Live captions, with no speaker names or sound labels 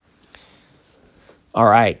All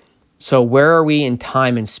right. So where are we in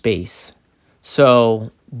time and space?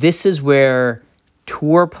 So this is where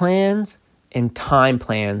tour plans and time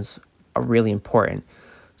plans are really important.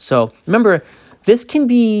 So remember, this can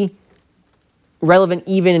be relevant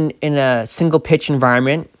even in a single pitch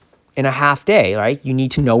environment in a half day, right? You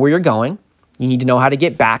need to know where you're going. You need to know how to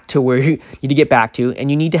get back to where you need to get back to, and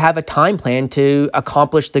you need to have a time plan to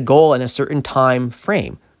accomplish the goal in a certain time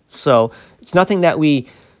frame. So it's nothing that we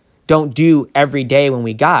don't do every day when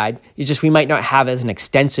we guide. It's just we might not have as an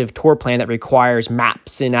extensive tour plan that requires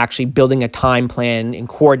maps and actually building a time plan and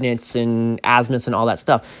coordinates and azimuths and all that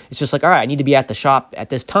stuff. It's just like, all right, I need to be at the shop at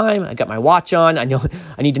this time. I got my watch on. I know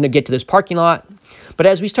I need to get to this parking lot. But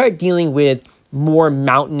as we start dealing with more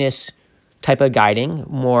mountainous type of guiding,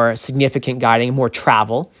 more significant guiding, more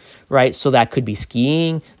travel, right? So that could be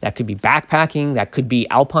skiing, that could be backpacking, that could be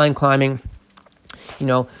alpine climbing.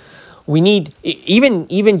 We need,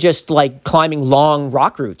 even just like climbing long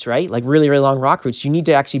rock routes, right? Like really, really long rock routes, you need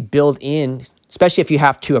to actually build in, especially if you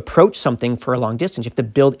have to approach something for a long distance, you have to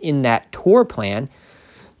build in that tour plan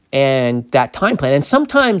and that time plan. And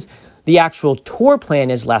sometimes the actual tour plan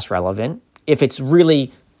is less relevant if it's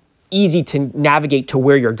really easy to navigate to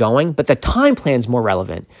where you're going, but the time plan is more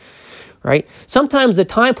relevant, right? Sometimes the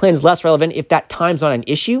time plan is less relevant if that time's not an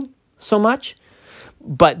issue so much,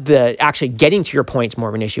 but the actually getting to your point is more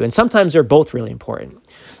of an issue. And sometimes they're both really important.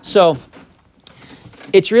 So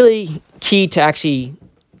it's really key to actually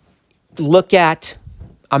look at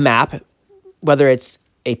a map, whether it's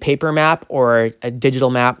a paper map or a digital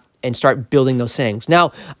map, and start building those things.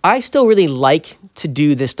 Now, I still really like to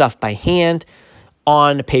do this stuff by hand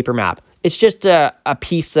on a paper map. It's just a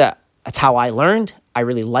piece that's how I learned. I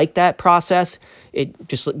really like that process. It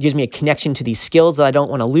just gives me a connection to these skills that I don't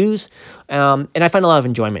want to lose. And I find a lot of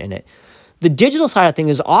enjoyment in it. The digital side of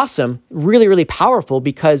things is awesome, really, really powerful,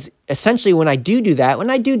 because essentially when I do that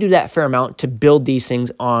a fair amount to build these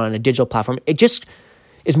things on a digital platform, it just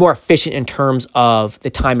is more efficient in terms of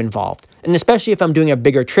the time involved. And especially if I'm doing a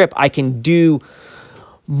bigger trip, I can do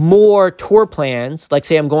more tour plans. Like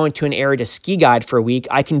say I'm going to an area to ski guide for a week,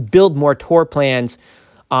 I can build more tour plans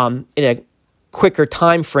in a quicker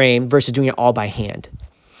time frame versus doing it all by hand.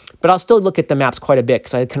 But I'll still look at the maps quite a bit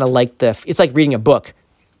because I kind of like it's like reading a book,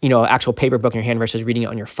 actual paper book in your hand versus reading it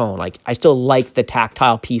on your phone. Like I still like the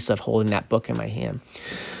tactile piece of holding that book in my hand.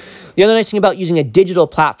 The other nice thing about using a digital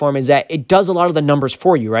platform is that it does a lot of the numbers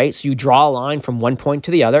for you, right? So you draw a line from one point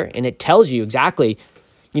to the other and it tells you exactly,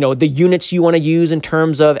 the units you want to use in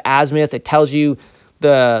terms of azimuth. It tells you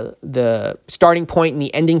the starting point and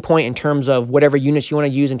the ending point in terms of whatever units you want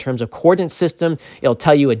to use in terms of coordinate system. It'll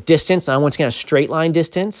tell you a distance, and once again, a straight line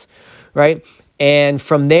distance, right? And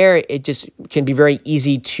from there, it just can be very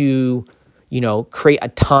easy to, create a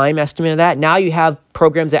time estimate of that. Now you have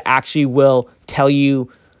programs that actually will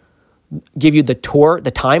give you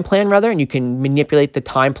the time plan rather, and you can manipulate the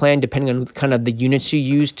time plan depending on kind of the units you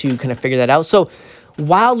use to kind of figure that out. So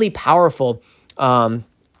wildly powerful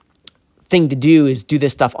thing to do is do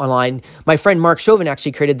this stuff online. My friend Mark Chauvin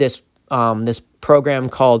actually created this program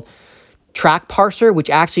called Track Parser, which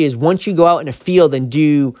actually is once you go out in a field and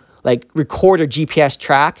do record a GPS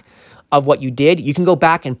track of what you did, you can go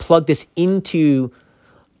back and plug this into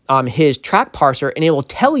his Track Parser, and it will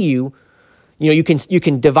tell you, you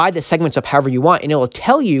can divide the segments up however you want, and it will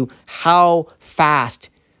tell you how fast,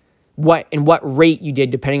 what rate you did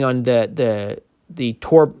depending on the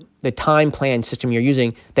time plan system you're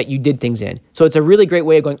using that you did things in. So it's a really great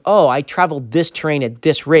way of going, oh, I traveled this terrain at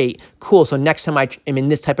this rate. Cool. So next time I am in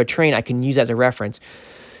this type of terrain, I can use that as a reference.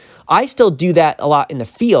 I still do that a lot in the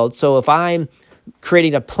field. So if I'm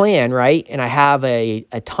creating a plan, right, and I have a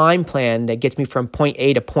time plan that gets me from point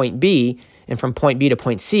A to point B and from point B to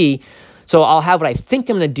point C, so I'll have what I think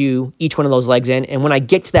I'm going to do each one of those legs in. And when I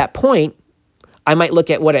get to that point, I might look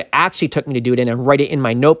at what it actually took me to do it in and write it in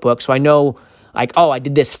my notebook. So I know I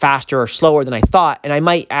did this faster or slower than I thought. And I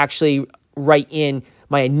might actually write in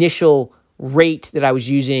my initial rate that I was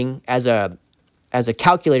using as a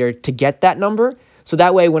calculator to get that number. So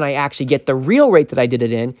that way, when I actually get the real rate that I did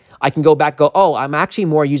it in, I can go back and go, oh, I'm actually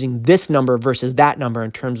more using this number versus that number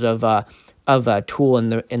in terms of a tool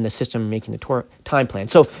in the system making the time plan.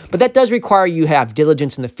 So, but that does require you have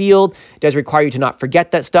diligence in the field. It does require you to not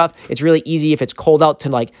forget that stuff. It's really easy if it's cold out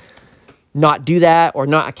to not do that or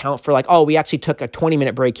not account for oh, we actually took a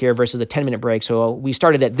 20-minute break here versus a 10-minute break. So we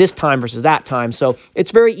started at this time versus that time. So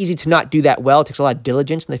it's very easy to not do that well. It takes a lot of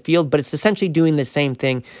diligence in the field, but it's essentially doing the same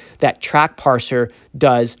thing that Track Parser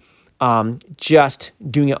does, just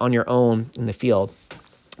doing it on your own in the field.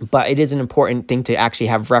 But it is an important thing to actually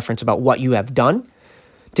have reference about what you have done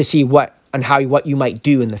to see what you might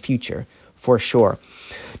do in the future for sure.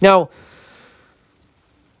 Now,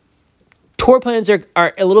 tour plans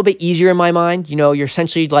are a little bit easier in my mind. You're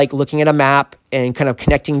essentially like looking at a map and kind of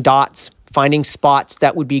connecting dots, finding spots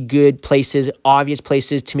that would be good places, obvious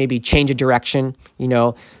places to maybe change a direction,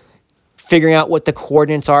 figuring out what the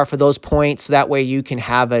coordinates are for those points. So that way you can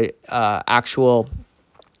have a actual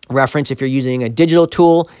reference. If you're using a digital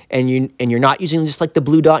tool and you're not using just like the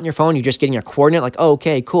blue dot in your phone, you're just getting a coordinate like, oh,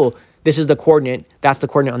 okay, cool. This is the coordinate. That's the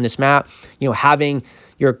coordinate on this map. Having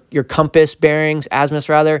your compass bearings, azimuths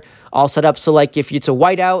rather, all set up. So like if it's a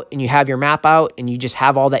whiteout and you have your map out and you just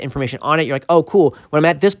have all that information on it, you're like, oh, cool. When I'm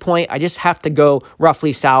at this point, I just have to go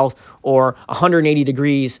roughly south or 180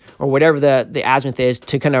 degrees or whatever the azimuth is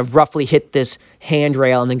to kind of roughly hit this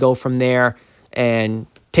handrail and then go from there and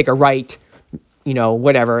take a right,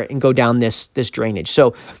 whatever, and go down this drainage.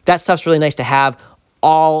 So that stuff's really nice to have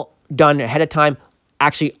all done ahead of time,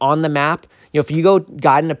 actually on the map. If you go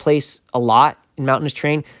guiding a place a lot in mountainous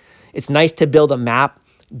terrain, it's nice to build a map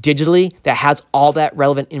digitally that has all that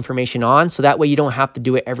relevant information on. So that way you don't have to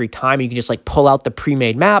do it every time. You can just like pull out the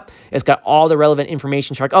pre-made map. It's got all the relevant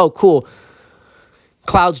information. So like, oh, cool.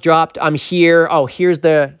 Clouds dropped. I'm here. Oh, here's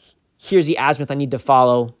the azimuth I need to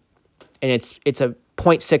follow. And it's a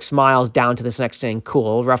 0.6 miles down to this next thing. Cool.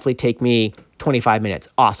 It'll roughly take me 25 minutes.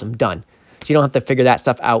 Awesome. Done. So you don't have to figure that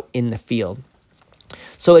stuff out in the field.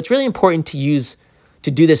 So it's really important to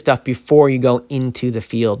do this stuff before you go into the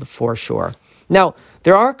field for sure. Now,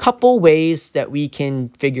 there are a couple ways that we can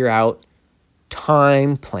figure out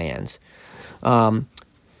time plans.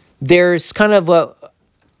 There's kind of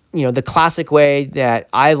the classic way that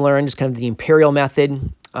I learned is kind of the imperial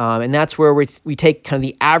method. And that's where we take kind of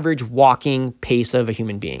the average walking pace of a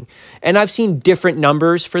human being. And I've seen different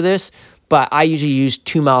numbers for this, but I usually use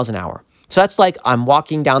 2 miles an hour. So that's like I'm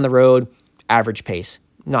walking down the road, average pace,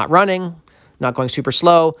 not running, not going super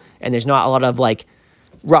slow, and there's not a lot of like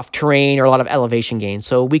rough terrain or a lot of elevation gains.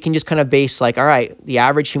 So we can just kind of base like, all right, the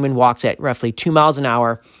average human walks at roughly 2 miles an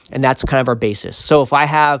hour, and that's kind of our basis. So if I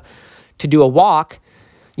have to do a walk,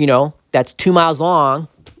 that's 2 miles long,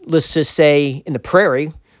 let's just say in the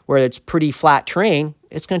prairie where it's pretty flat terrain,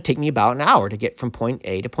 it's going to take me about an hour to get from point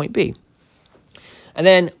A to point B. And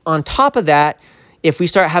then on top of that, if we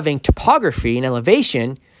start having topography and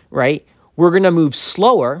elevation, right, we're going to move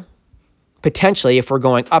slower, potentially if we're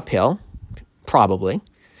going uphill, probably.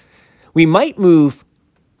 We might move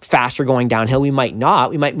faster going downhill. We might not.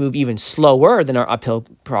 We might move even slower than our uphill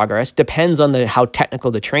progress. Depends on how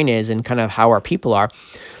technical the terrain is and kind of how our people are.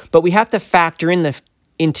 But we have to factor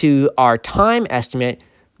into our time estimate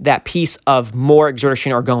that piece of more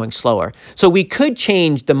exertion or going slower. So we could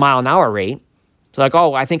change the mile an hour rate. So like,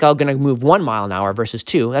 oh, I think I'm going to move 1 mile an hour versus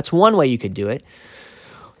 2. That's one way you could do it.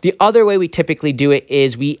 The other way we typically do it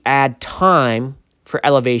is we add time for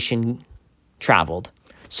elevation traveled.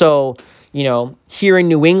 So, here in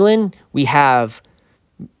New England, we have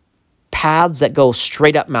paths that go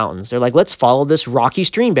straight up mountains. They're like, let's follow this rocky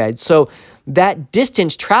stream bed. So that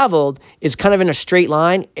distance traveled is kind of in a straight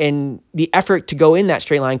line, and the effort to go in that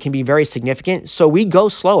straight line can be very significant. So we go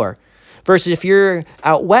slower. Versus if you're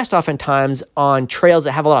out west, oftentimes on trails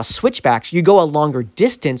that have a lot of switchbacks, you go a longer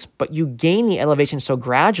distance, but you gain the elevation so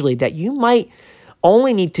gradually that you might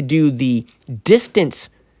only need to do the distance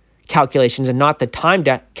calculations and not the time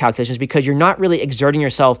calculations, because you're not really exerting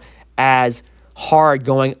yourself as hard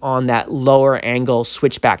going on that lower angle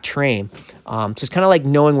switchback terrain. So it's kind of like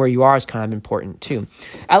knowing where you are is kind of important too.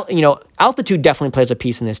 Altitude definitely plays a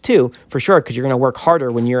piece in this too, for sure, because you're going to work harder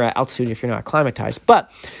when you're at altitude if you're not acclimatized. But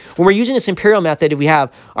when we're using this imperial method, we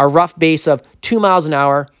have our rough base of 2 miles an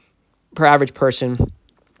hour per average person.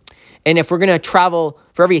 And if we're going to travel,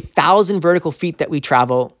 for every 1,000 vertical feet that we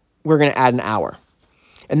travel, we're going to add an hour.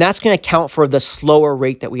 And that's going to account for the slower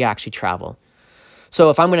rate that we actually travel. So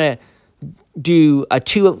if I'm going to do a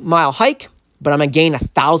 2 mile hike, but I'm going to gain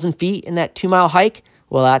 1,000 feet in that 2 mile hike,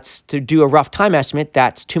 well, that's to do a rough time estimate.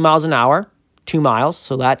 That's 2 miles an hour, 2 miles.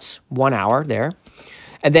 So that's 1 hour there.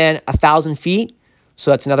 And then 1,000 feet.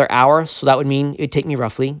 So that's another hour. So that would mean it'd take me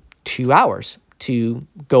roughly 2 hours to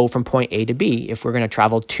go from point A to B if we're going to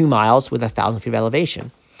travel 2 miles with 1,000 feet of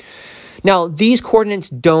elevation. Now, these coordinates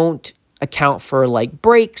don't account for like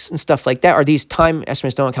breaks and stuff like that, or these time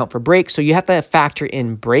estimates don't account for breaks. So you have to factor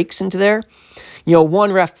in breaks into there.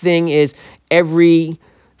 One rough thing is every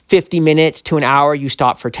 50 minutes to an hour, you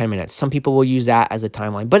stop for 10 minutes. Some people will use that as a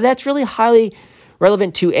timeline, but that's really highly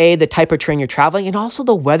relevant to the type of terrain you're traveling and also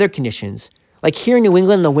the weather conditions. Like here in New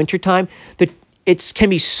England in the wintertime, it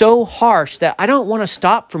can be so harsh that I don't want to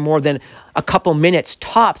stop for more than a couple minutes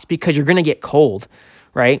tops because you're going to get cold,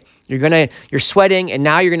 right? You're sweating, and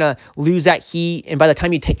now you're gonna lose that heat. And by the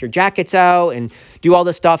time you take your jackets out and do all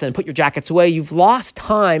this stuff and put your jackets away, you've lost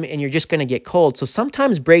time and you're just gonna get cold. So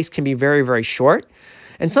sometimes breaks can be very, very short.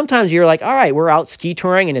 And sometimes you're like, all right, we're out ski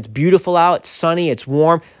touring and it's beautiful out, it's sunny, it's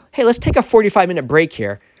warm. Hey, let's take a 45-minute break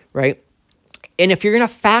here, right? And if you're gonna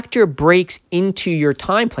factor breaks into your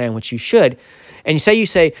time plan, which you should, and you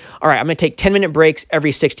say, all right, I'm gonna take 10-minute breaks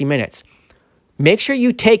every 60 minutes. Make sure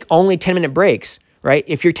you take only 10-minute breaks, right?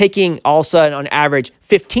 If you're taking all of a sudden on average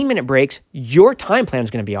 15-minute breaks, your time plan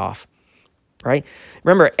is gonna be off, right?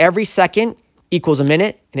 Remember, every second equals a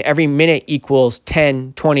minute, and every minute equals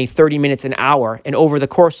 10, 20, 30 minutes, an hour. And over the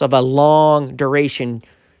course of a long duration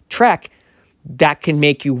trek, that can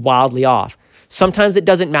make you wildly off. Sometimes it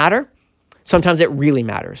doesn't matter. Sometimes it really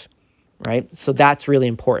matters, right? So that's really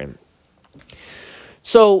important.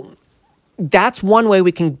 So that's one way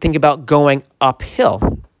we can think about going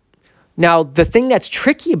uphill. Now, the thing that's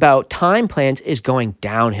tricky about time plans is going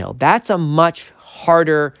downhill. That's a much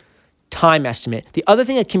harder time estimate. The other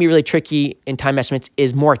thing that can be really tricky in time estimates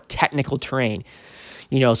is more technical terrain.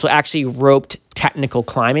 So actually roped technical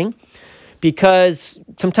climbing, because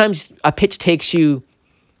sometimes a pitch takes you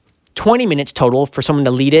 20 minutes total for someone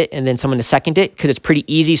to lead it and then someone to second it, because it's pretty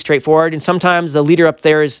easy, straightforward. And sometimes the leader up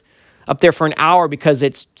there is up there for an hour because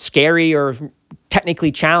it's scary or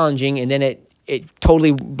technically challenging, and then it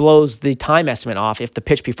totally blows the time estimate off. If the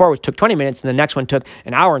pitch before took 20 minutes and the next one took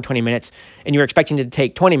an hour and 20 minutes, and you were expecting it to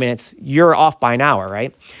take 20 minutes, you're off by an hour,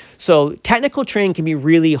 right? So technical terrain can be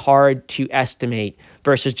really hard to estimate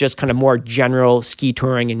versus just kind of more general ski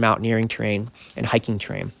touring and mountaineering terrain and hiking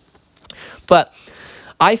terrain. But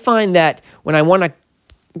I find that when I want to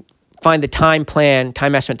find the time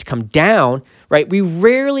estimate to come down, right, we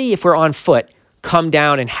rarely, if we're on foot, come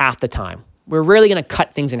down in half the time. We're rarely going to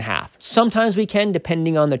cut things in half. Sometimes we can,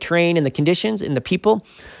 depending on the terrain and the conditions and the people.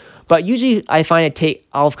 But usually I find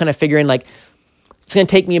I'll kind of figure in like, it's going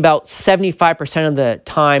to take me about 75% of the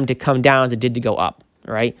time to come down as it did to go up,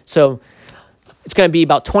 right? So it's going to be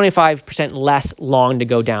about 25% less long to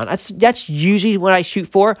go down. That's usually what I shoot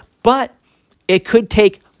for, but it could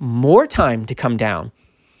take more time to come down,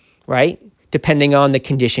 right? Depending on the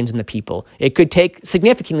conditions and the people. It could take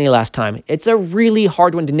significantly less time. It's a really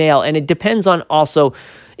hard one to nail, and it depends on also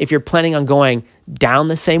if you're planning on going down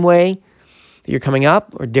the same way that you're coming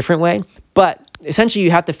up or a different way. But essentially,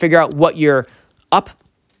 you have to figure out what your up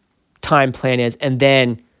time plan is, and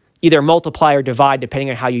then either multiply or divide depending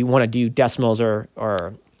on how you want to do decimals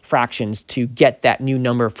or fractions to get that new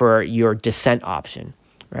number for your descent option,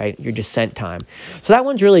 right? Your descent time. So that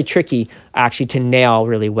one's really tricky actually to nail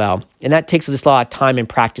really well. And that takes just a lot of time and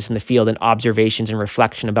practice in the field and observations and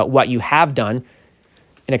reflection about what you have done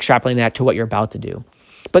and extrapolating that to what you're about to do.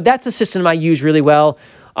 But that's a system I use really well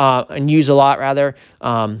and use a lot rather,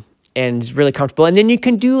 and is really comfortable. And then you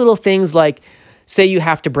can do little things like, say you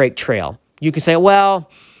have to break trail. You can say, well,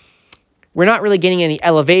 we're not really getting any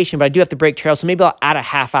elevation, but I do have to break trail. So maybe I'll add a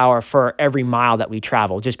half hour for every mile that we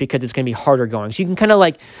travel, just because it's going to be harder going. So you can kind of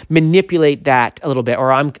like manipulate that a little bit.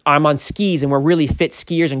 Or I'm on skis and we're really fit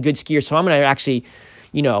skiers and good skiers. So I'm going to actually,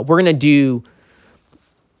 we're going to do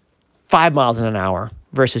 5 miles in an hour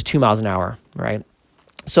versus 2 miles an hour, right?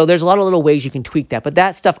 So there's a lot of little ways you can tweak that, but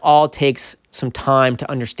that stuff all takes some time to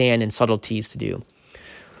understand and subtleties to do.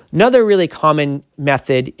 Another really common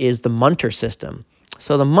method is the Munter system.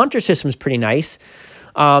 So the Munter system is pretty nice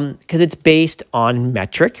because it's based on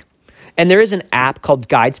metric. And there is an app called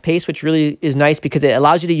GuidesPace, which really is nice because it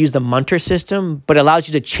allows you to use the Munter system, but allows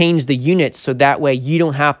you to change the units so that way you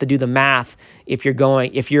don't have to do the math if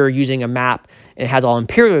you're using a map and it has all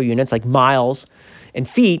imperial units like miles and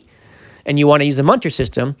feet, and you want to use the Munter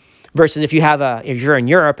system. Versus if you're in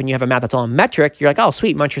Europe and you have a map that's all in metric, you're like, oh,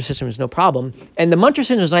 sweet, Munter system is no problem. And the Munter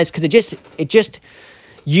system is nice because it just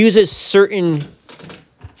uses certain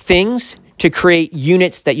things to create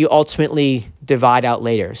units that you ultimately divide out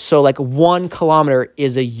later. So like 1 kilometer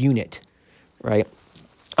is a unit, right?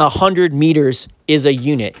 100 meters is a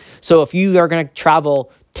unit. So if you are going to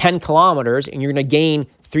travel 10 kilometers and you're going to gain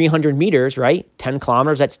 300 meters, right? 10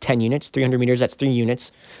 kilometers, that's 10 units. 300 meters, that's 3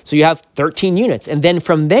 units. So you have 13 units. And then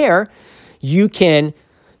from there, you can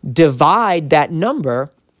divide that number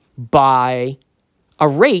by a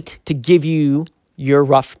rate to give you your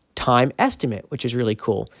rough time estimate, which is really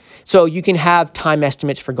cool. So you can have time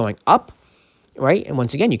estimates for going up, right? And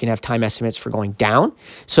once again, you can have time estimates for going down.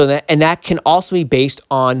 And that can also be based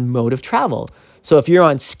on mode of travel. So if you're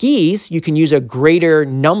on skis, you can use a greater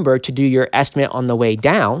number to do your estimate on the way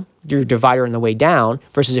down, your divider on the way down,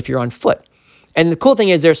 versus if you're on foot. And the cool thing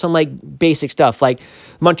is there's some like basic stuff, like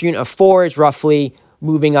Munter unit of 4 is roughly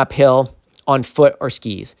moving uphill on foot or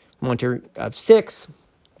skis. Munter of 6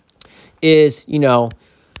 is,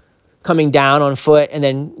 coming down on foot, and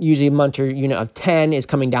then usually Munter unit of 10 is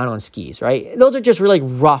coming down on skis, right? Those are just really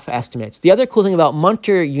rough estimates. The other cool thing about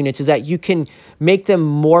Munter units is that you can make them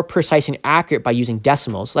more precise and accurate by using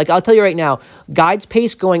decimals. Like I'll tell you right now, guides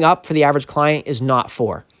pace going up for the average client is not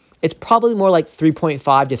 4. It's probably more like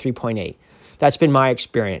 3.5 to 3.8. That's been my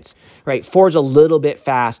experience, right? 4 is a little bit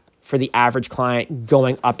fast for the average client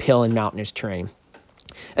going uphill in mountainous terrain.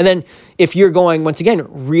 And then if you're going, once again,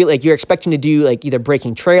 really like you're expecting to do like either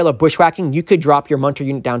breaking trail or bushwhacking, you could drop your Munter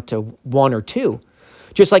unit down to 1 or 2.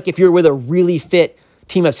 Just like if you're with a really fit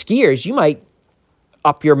team of skiers, you might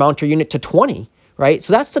up your Munter unit to 20, right?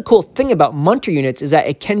 So that's the cool thing about Munter units is that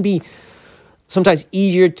it can be sometimes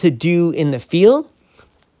easier to do in the field.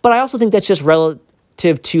 But I also think that's just relative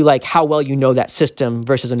to like how well you know that system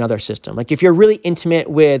versus another system. Like if you're really intimate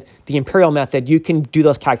with the Imperial method, you can do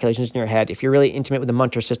those calculations in your head. If you're really intimate with the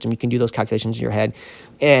Munter system, you can do those calculations in your head.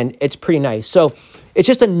 And it's pretty nice. So it's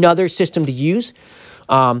just another system to use.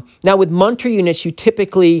 Now with Munter units, you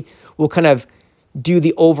typically will kind of do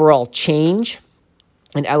the overall change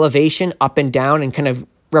and elevation up and down and kind of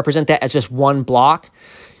represent that as just one block.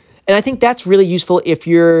 And I think that's really useful if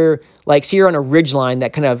you're like, say you're on a ridge line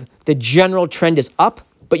that kind of the general trend is up,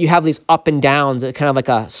 but you have these up and downs, kind of like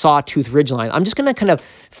a sawtooth ridge line. I'm just going to kind of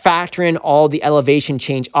factor in all the elevation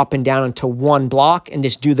change up and down into one block and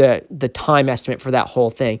just do the time estimate for that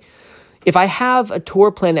whole thing. If I have a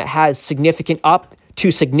tour plan that has significant up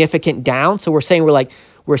to significant down, so we're saying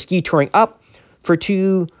we're ski touring up for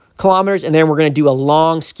 2 kilometers and then we're going to do a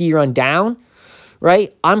long ski run down,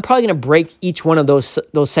 right? I'm probably going to break each one of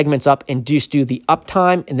those segments up and just do the up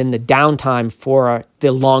time and then the down time for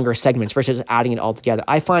the longer segments versus adding it all together.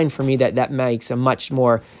 I find for me that makes a much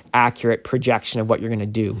more accurate projection of what you're going to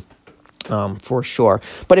do, for sure.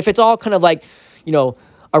 But if it's all kind of like,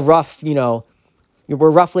 a rough,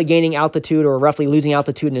 we're roughly gaining altitude or roughly losing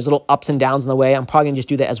altitude and there's little ups and downs in the way, I'm probably going to just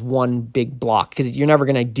do that as one big block because you're never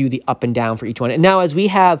going to do the up and down for each one. And now as we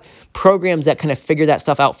have programs that kind of figure that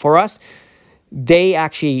stuff out for us, they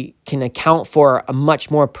actually can account for a much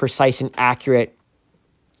more precise and accurate,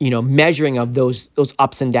 measuring of those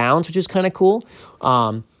ups and downs, which is kind of cool.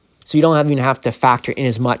 So you don't even have to factor in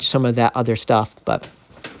as much some of that other stuff, but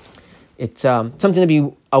it's something to be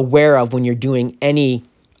aware of when you're doing any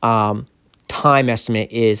time estimate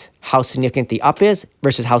is how significant the up is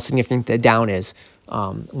versus how significant the down is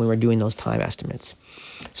when we're doing those time estimates.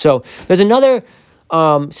 So there's another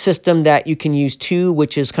system that you can use too,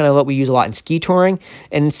 which is kind of what we use a lot in ski touring,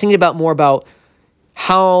 and it's thinking more about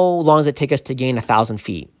how long does it take us to gain 1,000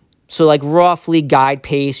 feet. So like roughly guide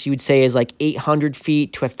pace, you would say is like 800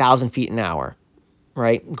 feet to 1,000 feet an hour,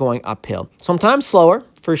 right? Going uphill. Sometimes slower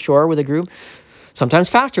for sure with a group, sometimes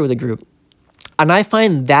faster with a group. And I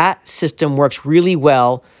find that system works really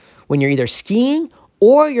well when you're either skiing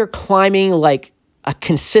or you're climbing like a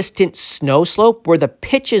consistent snow slope where the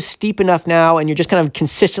pitch is steep enough now and you're just kind of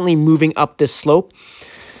consistently moving up this slope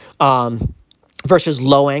versus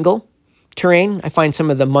low angle terrain. I find some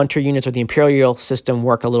of the Munter units or the Imperial system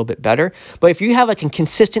work a little bit better. But if you have like a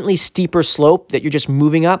consistently steeper slope that you're just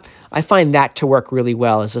moving up, I find that to work really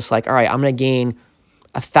well. It's just like, all right, I'm going to gain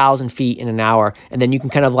 1,000 feet in an hour. And then you can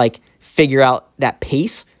kind of like figure out that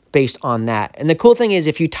pace based on that. And the cool thing is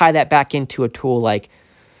if you tie that back into a tool like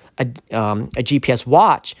a GPS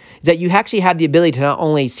watch, is that you actually have the ability to not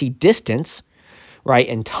only see distance, right,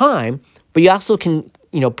 and time, but you also can,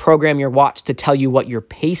 program your watch to tell you what your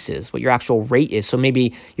pace is, what your actual rate is. So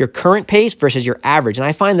maybe your current pace versus your average. And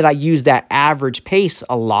I find that I use that average pace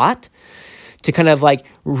a lot to kind of like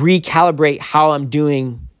recalibrate how I'm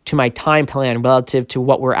doing to my time plan relative to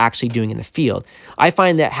what we're actually doing in the field. I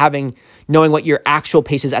find that knowing what your actual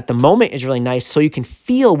pace is at the moment is really nice so you can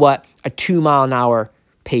feel what a 2 mile an hour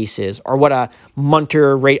pace is or what a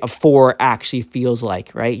Munter rate of 4 actually feels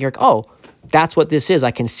like, right? You're like, oh, that's what this is. I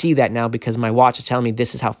can see that now because my watch is telling me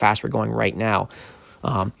this is how fast we're going right now.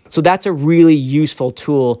 So that's a really useful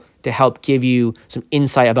tool to help give you some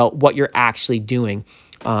insight about what you're actually doing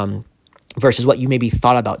versus what you maybe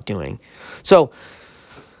thought about doing. So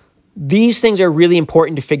these things are really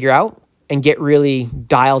important to figure out and get really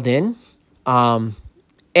dialed in. And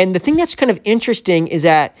the thing that's kind of interesting is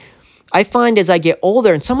that I find as I get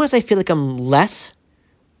older, and sometimes I feel like I'm less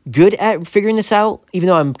good at figuring this out, even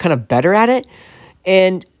though I'm kind of better at it.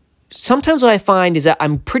 And sometimes what I find is that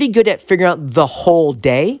I'm pretty good at figuring out the whole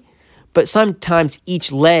day, but sometimes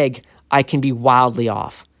each leg I can be wildly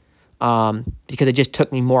off. because it just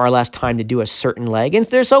took me more or less time to do a certain leg. And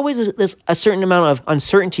there's always a certain amount of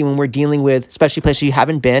uncertainty when we're dealing with, especially places you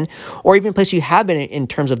haven't been, or even places you have been in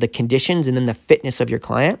terms of the conditions and then the fitness of your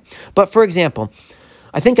client. But for example,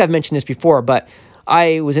 I think I've mentioned this before, but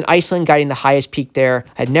I was in Iceland guiding the highest peak there.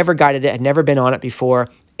 I had never guided it, had never been on it before.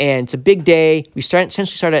 And it's a big day. We essentially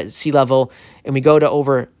start at sea level, and we go to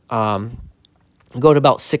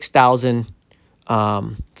about 6,000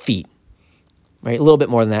 feet, right? A little bit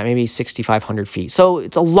more than that, maybe 6,500 feet. So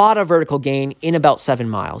it's a lot of vertical gain in about 7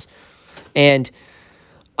 miles. And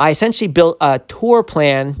I essentially built a tour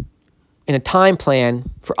plan and a time plan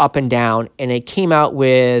for up and down, and it came out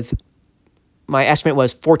with, my estimate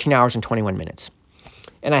was 14 hours and 21 minutes.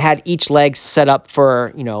 And I had each leg set up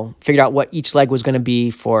for, figured out what each leg was going to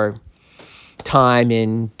be for time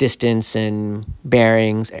and distance and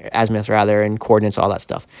bearings, azimuth rather, and coordinates, all that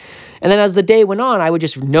stuff. And then as the day went on, I would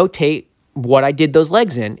just notate what I did those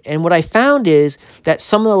legs in. And what I found is that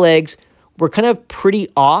some of the legs were kind of pretty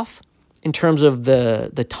off in terms of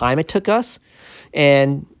the time it took us.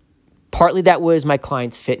 And partly that was my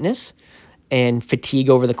client's fitness and fatigue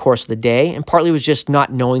over the course of the day. And partly was just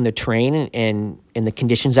not knowing the terrain and the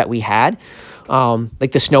conditions that we had.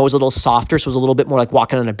 Like the snow was a little softer, so it was a little bit more like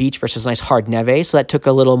walking on a beach versus nice hard neve. So that took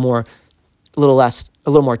a little more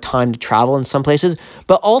time to travel in some places.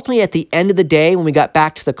 But ultimately at the end of the day, when we got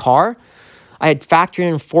back to the car, I had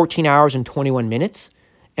factored in 14 hours and 21 minutes,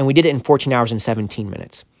 and we did it in 14 hours and 17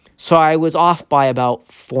 minutes. So I was off by about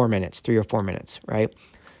 3 or 4 minutes, right?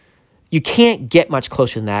 You can't get much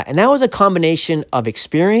closer than that. And that was a combination of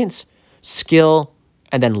experience, skill,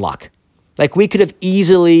 and then luck. Like we could have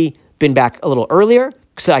easily been back a little earlier,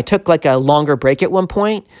 because I took like a longer break at one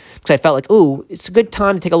point, because I felt like, ooh, it's a good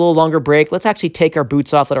time to take a little longer break. Let's actually take our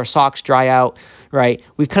boots off, let our socks dry out, right?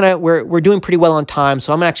 We're doing pretty well on time,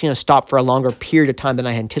 so I'm actually going to stop for a longer period of time than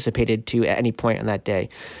I anticipated to at any point on that day.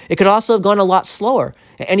 It could also have gone a lot slower.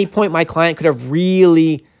 At any point, my client could have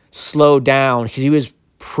really slowed down because he was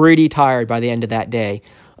pretty tired by the end of that day.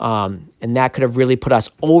 And that could have really put us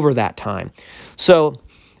over that time. So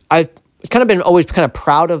I've kind of been always kind of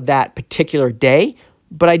proud of that particular day,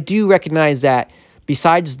 but I do recognize that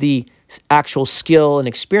besides the actual skill and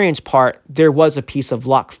experience part, there was a piece of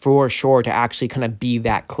luck for sure to actually kind of be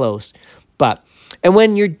that close. And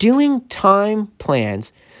when you're doing time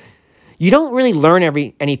plans, you don't really learn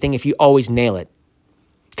anything if you always nail it,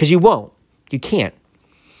 because you won't. You can't.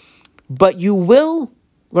 But you will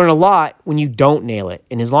learn a lot when you don't nail it.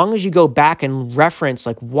 And as long as you go back and reference,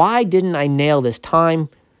 like, why didn't I nail this time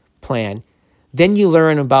plan? Then you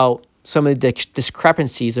learn about some of the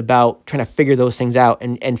discrepancies about trying to figure those things out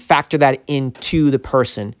and factor that into the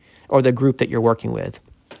person or the group that you're working with.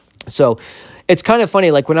 So it's kind of funny,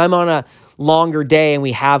 like when I'm on a longer day and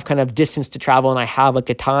we have kind of distance to travel and I have like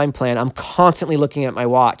a time plan, I'm constantly looking at my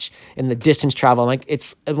watch and the distance travel. I'm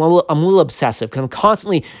a little obsessive because I'm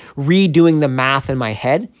constantly redoing the math in my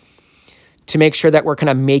head to make sure that we're kind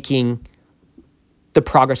of making the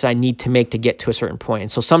progress I need to make to get to a certain point.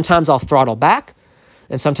 And so sometimes I'll throttle back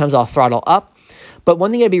and sometimes I'll throttle up. But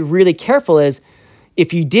one thing I'd be really careful is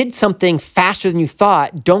if you did something faster than you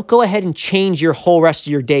thought, don't go ahead and change your whole rest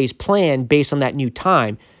of your day's plan based on that new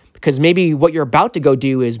time, because maybe what you're about to go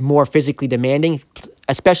do is more physically demanding,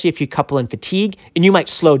 especially if you couple in fatigue, and you might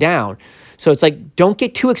slow down. So it's like, don't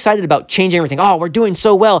get too excited about changing everything. Oh, we're doing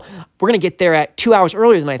so well. We're going to get there at 2 hours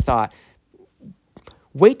earlier than I thought.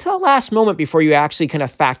 Wait till the last moment before you actually kind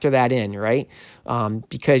of factor that in, right?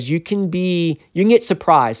 Because you can get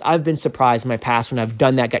surprised. I've been surprised in my past when I've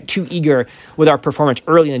done that, got too eager with our performance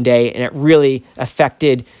early in the day, and it really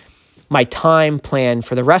affected my time plan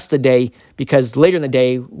for the rest of the day, because later in the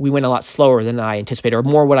day, we went a lot slower than I anticipated, or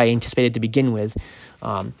more what I anticipated to begin with.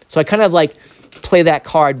 So I kind of like play that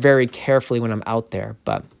card very carefully when I'm out there.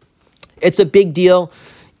 But it's a big deal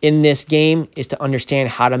in this game is to understand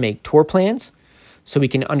how to make tour plans so we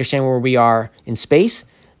can understand where we are in space,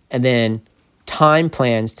 and then time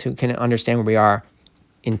plans to kind of understand where we are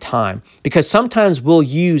in time. Because sometimes we'll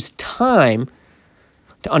use time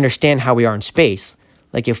to understand how we are in space.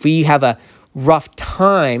 Like if we have a rough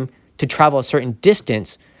time to travel a certain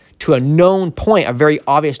distance to a known point, a very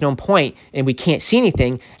obvious known point, and we can't see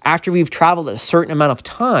anything, after we've traveled a certain amount of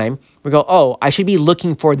time, we go, oh, I should be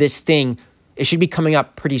looking for this thing. It should be coming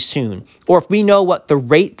up pretty soon. Or if we know what the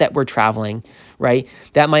rate that we're traveling, right,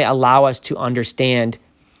 that might allow us to understand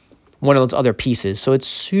one of those other pieces. So it's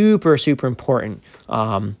super, super important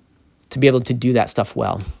to be able to do that stuff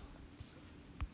well.